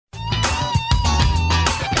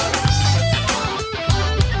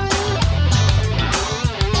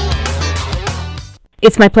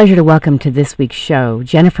It's my pleasure to welcome to this week's show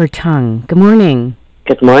Jennifer Tung. Good morning.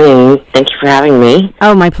 Good morning. Thank you for having me.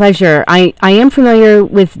 Oh, my pleasure. I am familiar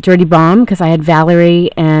with Dirty Bomb because I had Valerie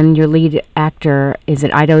and your lead actor, is it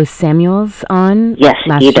Ido Samuels, on? Yes,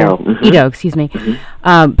 last Ido. year? Mm-hmm. Ido, excuse me.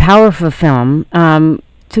 Mm-hmm. Powerful film.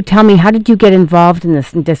 So tell me, how did you get involved in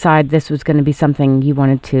this and decide this was going to be something you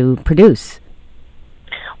wanted to produce?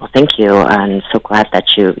 Well, thank you. I'm so glad that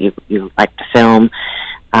you liked the film.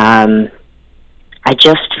 I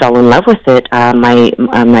just fell in love with it. My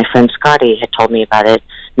friend Scotty had told me about it.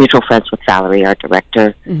 Mutual friends with Valerie, our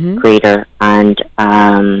director, creator, and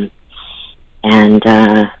the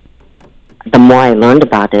more I learned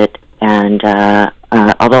about it, and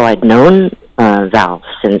although I'd known Val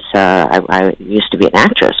since I used to be an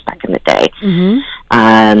actress back in the day,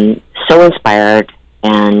 so inspired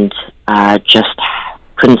and just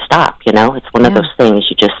couldn't stop. You know, it's one of those things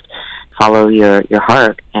you just follow your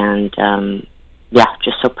heart, and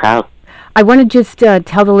just so proud. I want to just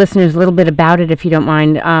tell the listeners a little bit about it, if you don't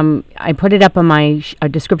mind. I put it up on my a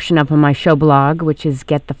description up on my show blog, which is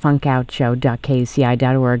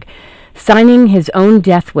getthefunkoutshow.kuci.org. Signing his own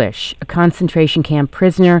death wish, a concentration camp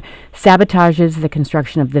prisoner sabotages the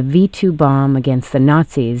construction of the V2 bomb against the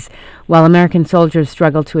Nazis, while American soldiers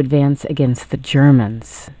struggle to advance against the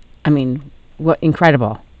Germans. I mean, what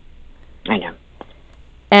incredible! I know.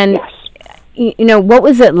 And you know, what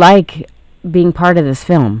was it like being part of this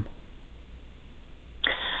film?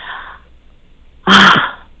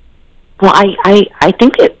 Well, I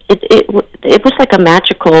think it was like a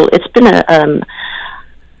magical. It's been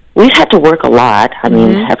we've had to work a lot. I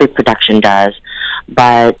mean, every production does,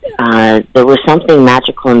 but there was something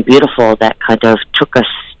magical and beautiful that kind of took us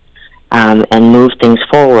and moved things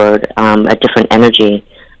forward, a different energy,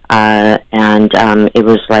 and it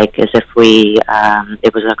was like as if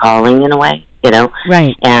it was a calling in a way, you know.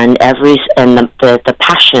 Right. And the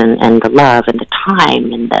passion and the love and the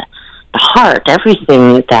time and the heart,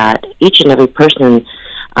 everything that each and every person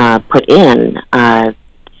put in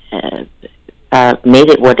made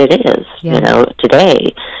it what it is, you know,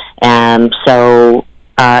 today. And so,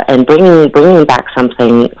 and bringing back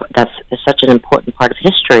something that's such an important part of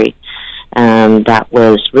history that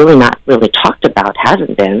was really not really talked about,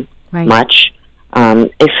 hasn't been much. I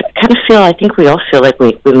think we all feel like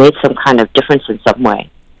we made some kind of difference in some way.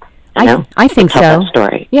 I think so. That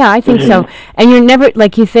story. Yeah, I think so. And you're never,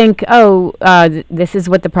 like, you think, this is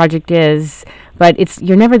what the project is, but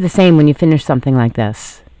you're never the same when you finish something like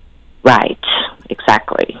this. Right,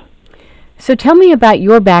 exactly. So tell me about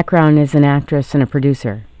your background as an actress and a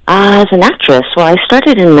producer. As an actress, well, I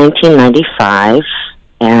started in 1995,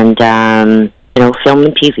 and, film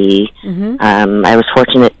and TV. I was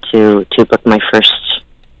fortunate to book my first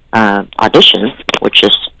audition, which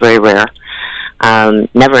is very rare.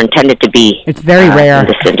 Never intended to be. It's very rare in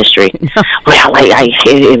this industry. Well,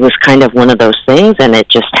 it was kind of one of those things, and it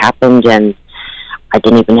just happened, and I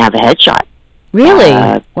didn't even have a headshot. Really?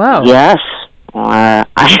 Wow. Yes. I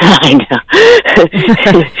know.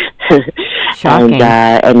 Shocking.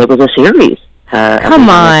 And it was a series. Come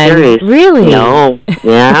on. Series. Really? No.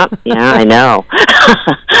 Yeah, I know.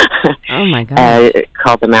 Oh my God.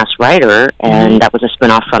 Called The Masked Rider, and that was a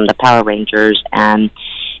spinoff from the Power Rangers, and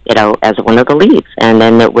you know, as one of the leads. And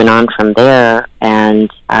then it went on from there, and,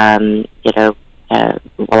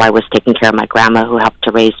 while I was taking care of my grandma who helped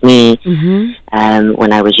to raise me,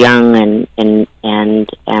 when I was young, and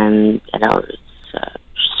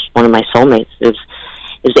she's one of my soulmates. It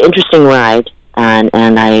was an interesting ride, and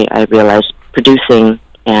I realized producing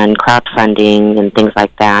and crowdfunding and things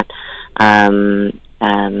like that, and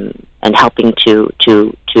helping to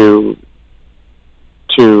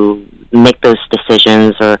make those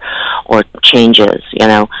decisions or changes, you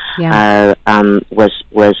know,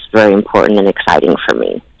 was very important and exciting for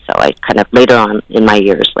me. So I kind of later on in my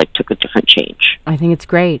years took a different change. I think it's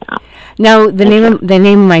great. Yeah. Now the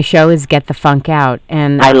name of my show is Get the Funk Out,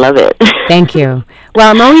 and I love it. Thank you. Well,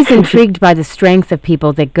 I'm always intrigued by the strength of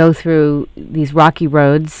people that go through these rocky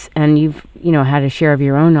roads, and you've had a share of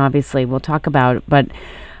your own. Obviously, we'll talk about it, but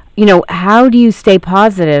how do you stay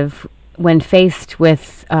positive when faced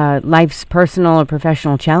with life's personal or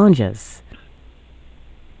professional challenges?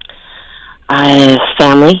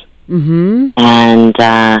 Family. And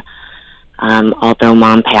although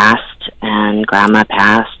Mom passed and Grandma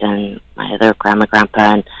passed and my other grandma,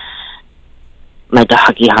 grandpa, and my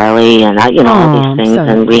doggy Harley, and all these things,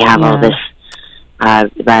 and we have all this.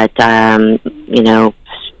 But I'm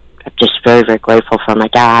just very, very grateful for my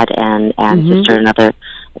dad and sister and other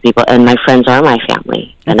people, and my friends are my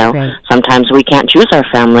family. Great. Sometimes we can't choose our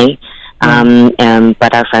family,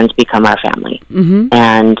 but our friends become our family,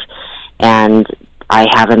 and I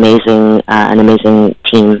have an amazing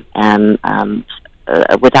team, and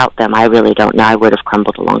without them, I really don't know. I would have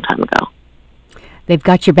crumbled a long time ago. They've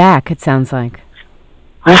got your back, it sounds like.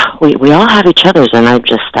 Well, we all have each other's, and I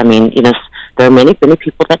mean, there are many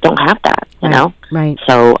people that don't have that, you know? Right.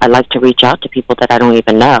 So I like to reach out to people that I don't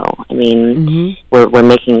even know. I mean, we're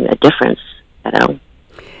making a difference, you know?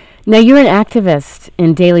 Now, you're an activist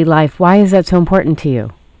in daily life. Why is that so important to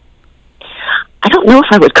you? I don't know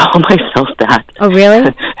if I would call myself that. Oh, really?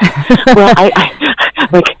 Well,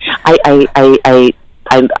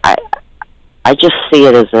 I just see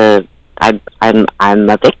it as I'm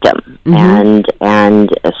a victim, and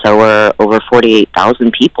so are over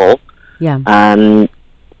 48,000 people. Yeah.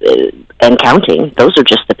 And counting. Those are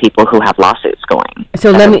just the people who have lawsuits going.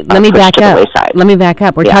 So let me back up. Let me back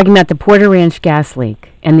up. We're talking about the Porter Ranch gas leak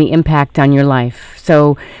and the impact on your life.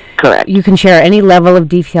 So, correct. You can share any level of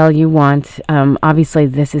detail you want. Obviously,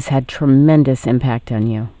 this has had tremendous impact on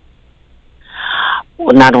you.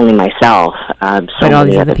 Well, not only myself, so but all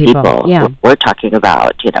many these other people. Yeah. We're talking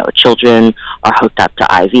about, children are hooked up to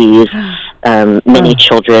IVs, many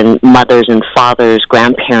children, mothers and fathers,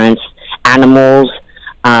 grandparents, animals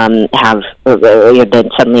have then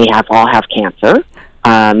suddenly all have cancer,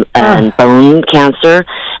 and bone cancer,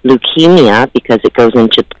 leukemia, because it goes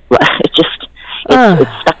into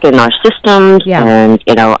it's stuck in our systems, and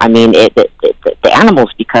I mean the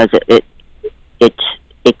animals, because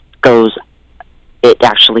it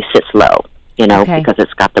actually sits low, because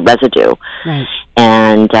it's got the residue, right.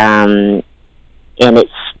 and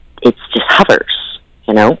it's just hovers,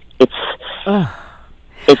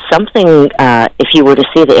 it's something. If you were to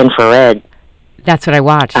see the infrared, that's what I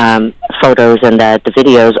watched. Photos and the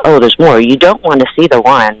videos. Oh, there's more. You don't want to see the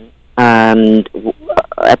one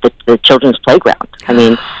at the children's playground. I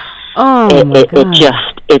mean,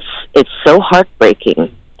 it's so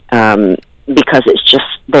heartbreaking because it's just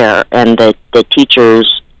there, and the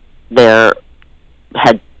teachers there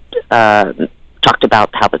had talked about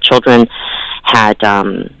how the children had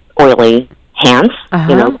oily hands,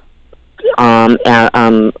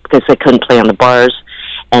 because they couldn't play on the bars,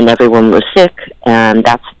 and everyone was sick, and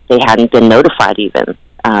they hadn't been notified even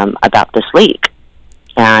about this leak,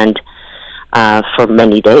 and for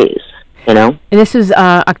many days, And this was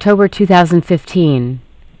October 2015.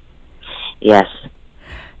 Yes.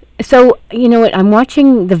 So, you know what, I'm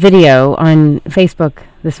watching the video on Facebook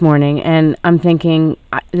this morning, and I'm thinking,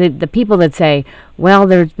 the people that say, well,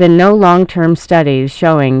 there's been no long-term studies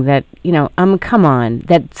showing that, come on,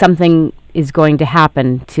 that something is going to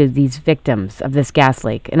happen to these victims of this gas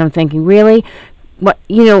leak. And I'm thinking, really? What,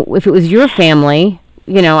 if it was your family,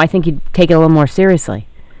 I think you'd take it a little more seriously.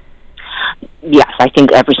 Yes, I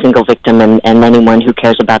think every single victim and anyone who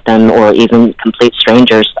cares about them, or even complete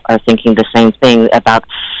strangers, are thinking the same thing about,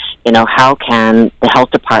 how can the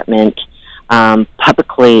health department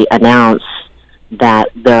publicly announce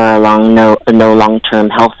that there are no long-term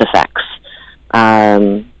health effects,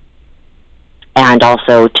 and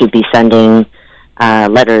also to be sending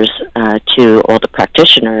letters to all the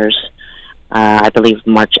practitioners, I believe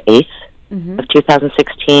March 8th of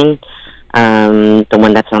 2016, the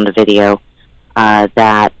one that's on the video,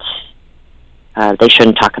 that they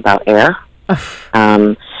shouldn't talk about air,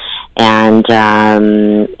 and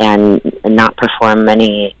not perform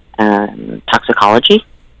any toxicology.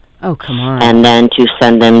 Oh, come on. And then to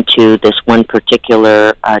send them to this one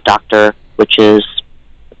particular doctor, which is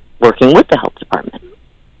working with the health department.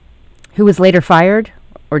 Who was later fired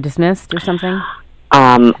or dismissed or something?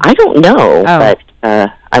 I don't know, but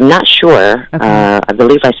I'm not sure. Okay. I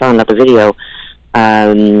believe I saw another video,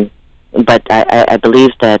 but I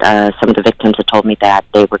believe that some of the victims had told me that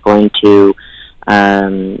they were going to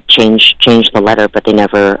change the letter, but they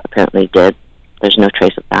never apparently did. There's no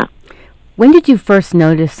trace of that. When did you first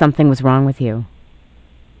notice something was wrong with you?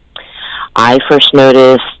 I first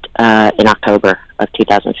noticed in October of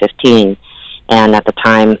 2015, and at the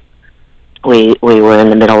time we were in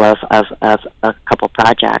the middle of a couple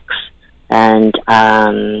projects, and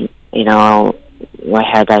I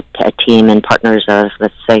had a team and partners of,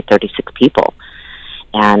 let's say, 36 people,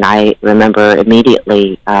 and I remember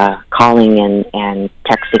immediately calling and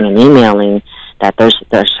texting and emailing that there's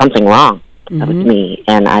something wrong with me,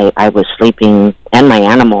 and I was sleeping, and my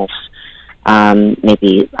animals.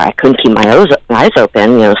 Maybe I couldn't keep my eyes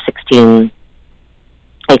open, 16,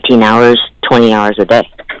 18 hours, 20 hours a day.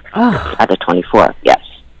 Oh. Out of 24, yes.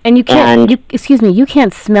 And you can't, you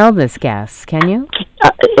can't smell this gas, can you?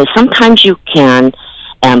 Sometimes you can,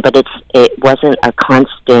 but it wasn't a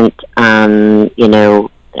constant,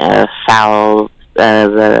 foul,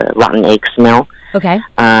 rotten egg smell. Okay.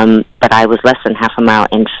 But I was less than half a mile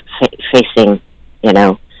in facing you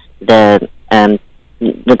know, the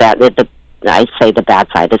bad, I'd say the bad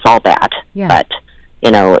side is all bad, but,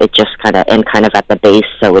 you know, it just kind of at the base,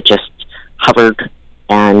 so it just hovered,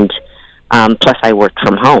 and plus I worked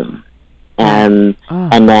from home. And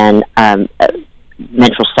then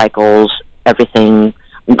menstrual cycles, everything,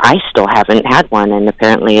 I still haven't had one, and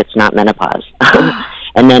apparently it's not menopause.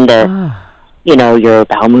 And then you know, your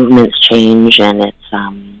bowel movements change, and it's,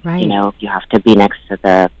 you know, you have to be next to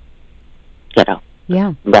the, you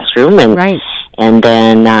know, restroom, and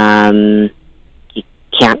then you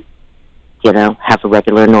can't, you know, have a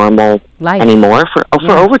regular normal life anymore for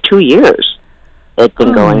over 2 years. It's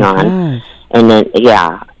been going on. Gosh. And then,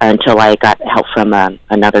 until I got help from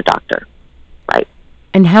another doctor. Right.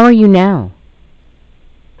 And how are you now?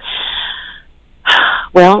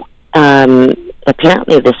 Well,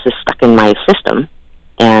 apparently this is stuck in my system,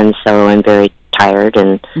 and so I'm very tired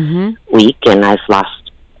and weak, and I've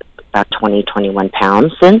lost about 21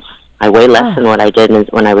 pounds since. I weigh less than what I did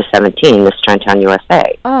when I was 17, Miss Trenton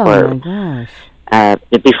USA. Oh, my gosh.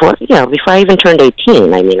 Before I even turned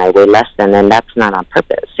 18, I mean, I weigh less than, and that's not on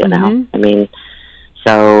purpose, you know? I mean,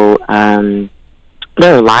 so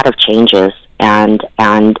there are a lot of changes, and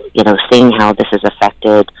you know, seeing how this has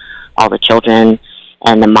affected all the children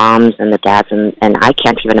and the moms and the dads, and I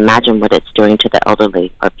can't even imagine what it's doing to the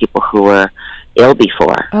elderly or people who were ill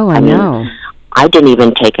before. Oh, I know. I didn't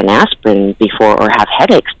even take an aspirin before or have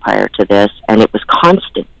headaches prior to this, and it was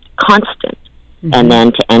constant. And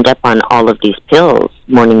then to end up on all of these pills,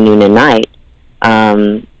 morning, noon, and night,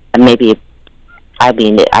 maybe, I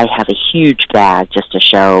mean, I have a huge bag just to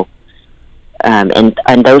show, and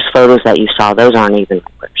those photos that you saw, those aren't even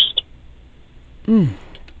my worst.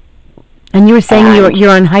 And you were saying you're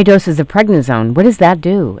on high doses of prednisone. What does that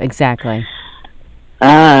do exactly?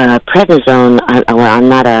 Prednisone, I'm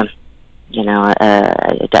not a, you know,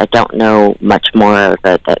 I don't know much more.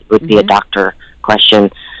 That would be a doctor question.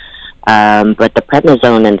 But the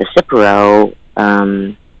prednisone and the Cipro,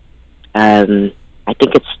 I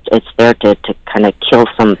think it's there to kind of kill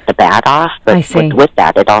the bad off. But with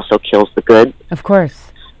that, it also kills the good. Of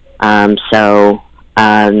course. So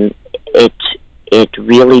it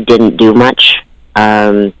really didn't do much.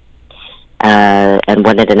 And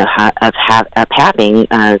what ended up happening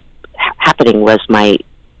was my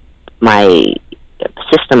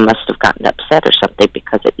system must have gotten upset or something,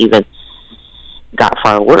 because it even got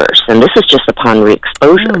far worse. And this is just upon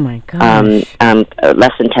re-exposure. Oh my gosh.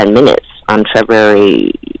 Less than 10 minutes on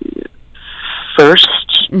February 1st,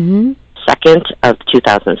 2nd of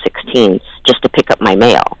 2016, just to pick up my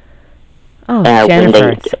mail. Oh, Jennifer,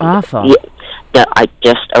 it's awful. I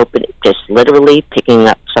just literally picking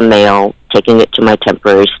up some mail, taking it to my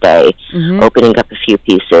temporary stay, opening up a few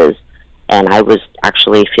pieces, and I was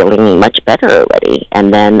actually feeling much better already.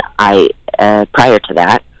 And then prior to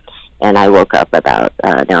that, and I woke up about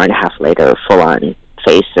an hour and a half later, full on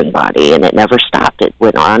face and body, and it never stopped. It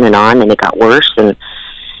went on, and it got worse, and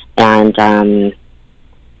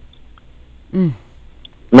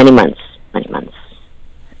many months.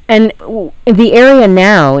 And the area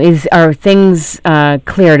now, are things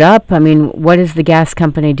cleared up? I mean, what is the gas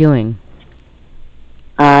company doing?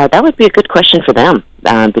 That would be a good question for them,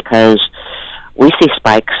 because we see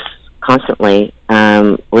spikes constantly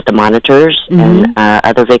with the monitors, and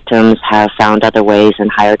other victims have found other ways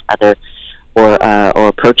and hired other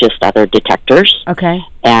or purchased other detectors. Okay.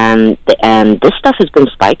 And this stuff has been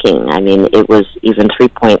spiking. I mean, it was even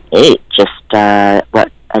 3.8 just a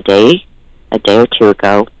day or two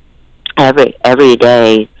ago. Every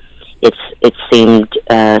day, it seems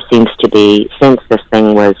to be, since this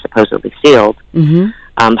thing was supposedly sealed,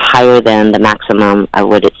 higher than the maximum of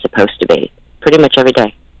what it's supposed to be. Pretty much every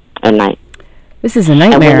day and night. This is a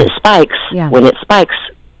nightmare. And when it spikes,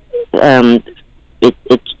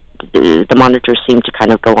 the monitors seem to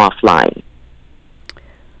kind of go offline.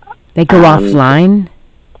 They go offline?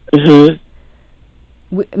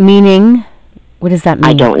 Meaning? What does that mean?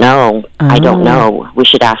 I don't know. I don't know. We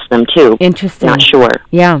should ask them, too. Interesting. Not sure.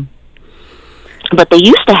 Yeah. But they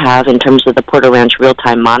used to have, in terms of the Porter Ranch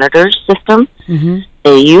real-time monitors system,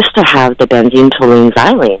 they used to have the benzene, toluene,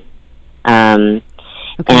 xylene.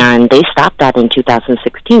 And they stopped that in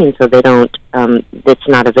 2016, so they don't, it's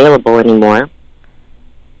not available anymore.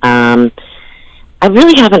 I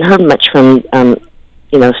really haven't heard much from,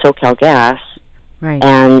 SoCal Gas. Right.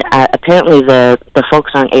 And apparently the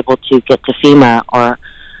folks aren't able to get to FEMA or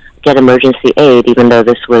get emergency aid, even though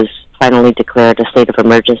this was finally declared a state of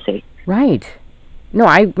emergency. Right. No,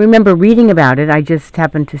 I remember reading about it. I just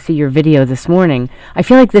happened to see your video this morning. I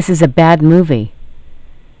feel like this is a bad movie.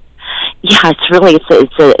 Yeah,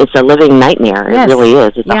 it's a living nightmare. Yes. It really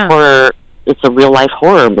is. It's a horror. it's a real life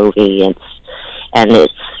horror movie. It's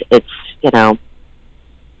you know.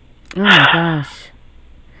 Oh my gosh.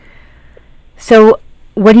 So,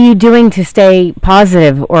 what are you doing to stay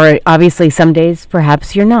positive? Or obviously, some days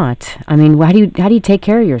perhaps you're not. I mean, how do you take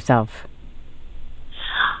care of yourself?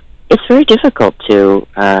 It's very difficult to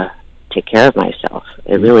take care of myself.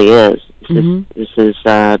 It really is. This has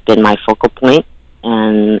been my focal point,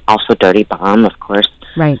 and also Dirty Bomb, of course.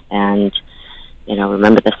 Right. And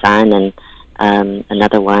Remember the Sun, and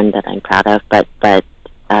another one that I'm proud of. But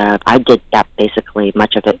I did that basically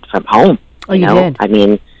much of it from home. Oh, you did? I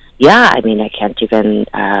mean, yeah. I mean, I can't even.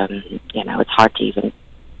 It's hard to even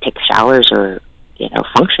take showers or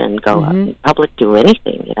function, go out in public, do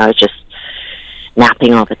anything. It's just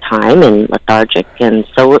napping all the time and lethargic, and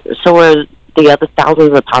so are the other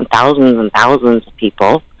thousands upon thousands and thousands of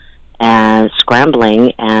people, and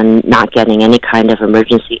scrambling and not getting any kind of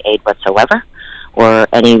emergency aid whatsoever, or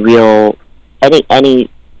any real any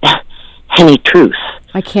truth.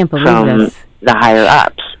 I can't believe from this. The higher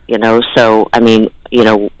ups. So I mean,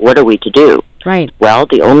 what are we to do? Right. Well,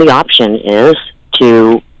 the only option is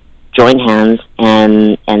to join hands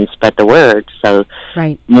and spread the word. So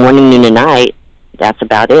right. Morning, noon, and night. That's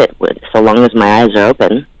about it. So long as my eyes are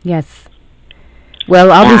open. Yes. Well,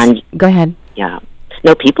 go ahead. Yeah.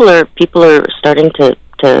 No, people are starting to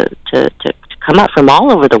come up from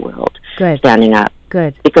all over the world. Good. Standing up.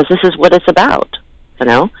 Good. Because this is what it's about.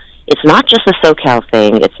 It's not just a SoCal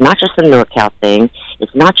thing. It's not just a NorCal thing.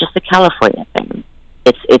 It's not just a California thing.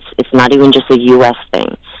 It's not even just a U.S.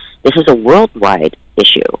 thing. This is a worldwide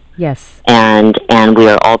issue. Yes. And we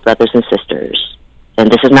are all brothers and sisters. And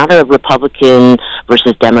this is not a Republican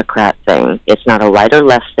versus Democrat thing. It's not a right or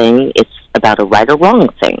left thing. It's about a right or wrong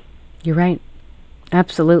thing. You're right.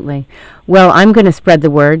 Absolutely. Well, I'm going to spread the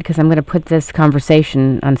word because I'm going to put this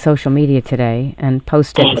conversation on social media today and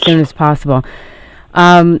post it as soon as possible.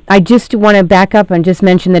 I just want to back up and just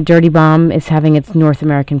mention that Dirty Bomb is having its North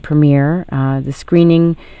American premiere. The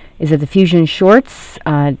screening is at the Fusion Shorts,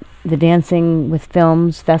 the Dancing with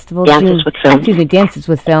Films Festival. Dances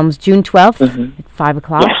with Films, June 12th at 5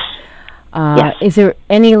 o'clock. Yes. Yes. Is there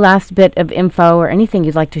any last bit of info or anything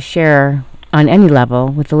you'd like to share on any level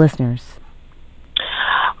with the listeners?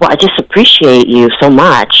 Well, I just appreciate you so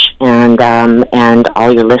much, and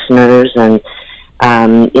all your listeners, and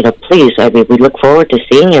please. I mean, we look forward to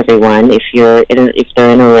seeing everyone if they're in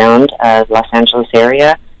and around Los Angeles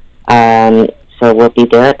area. So we'll be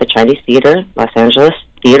there at the Chinese Theater, Los Angeles,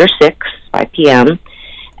 Theater 6, 5 p.m.,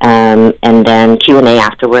 and then Q&A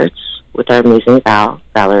afterwards with our amazing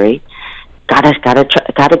Valerie. Gotta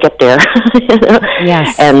get there.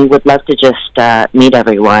 Yes. And would love to just meet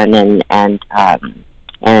everyone, and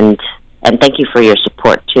thank you for your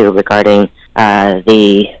support too regarding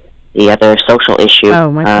the other social issue. Oh,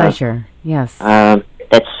 my pleasure. Yes. That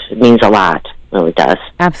means a lot. Really does.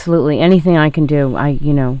 Absolutely. Anything I can do,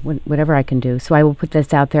 whatever I can do. So I will put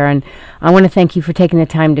this out there, and I want to thank you for taking the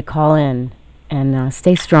time to call in, and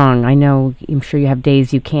stay strong. I'm sure you have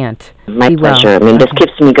days you can't. My pleasure. Well. I mean, this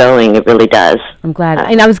keeps me going. It really does. I'm glad.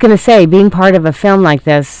 And I was going to say, being part of a film like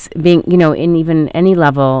this, being, in even any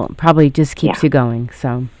level, probably just keeps you going.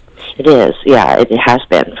 So it is. Yeah, it has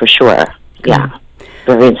been, for sure. Good. Yeah.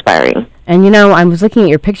 Very inspiring. And, I was looking at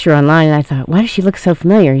your picture online, and I thought, why does she look so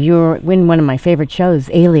familiar? You were in one of my favorite shows,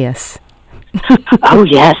 Alias. Oh,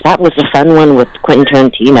 yes. That was a fun one with Quentin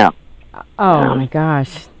Tarantino. Oh, my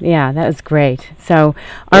gosh. Yeah, that was great. So,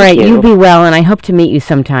 all right, you be well, and I hope to meet you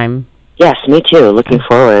sometime. Yes, me too. Looking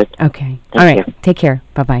forward. Okay. Thank you. Take care.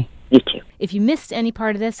 Bye-bye. You too. If you missed any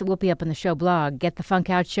part of this, it will be up on the show blog,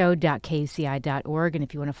 getthefunkoutshow.kuci.org. And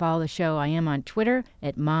if you want to follow the show, I am on Twitter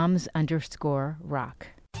at moms_rock.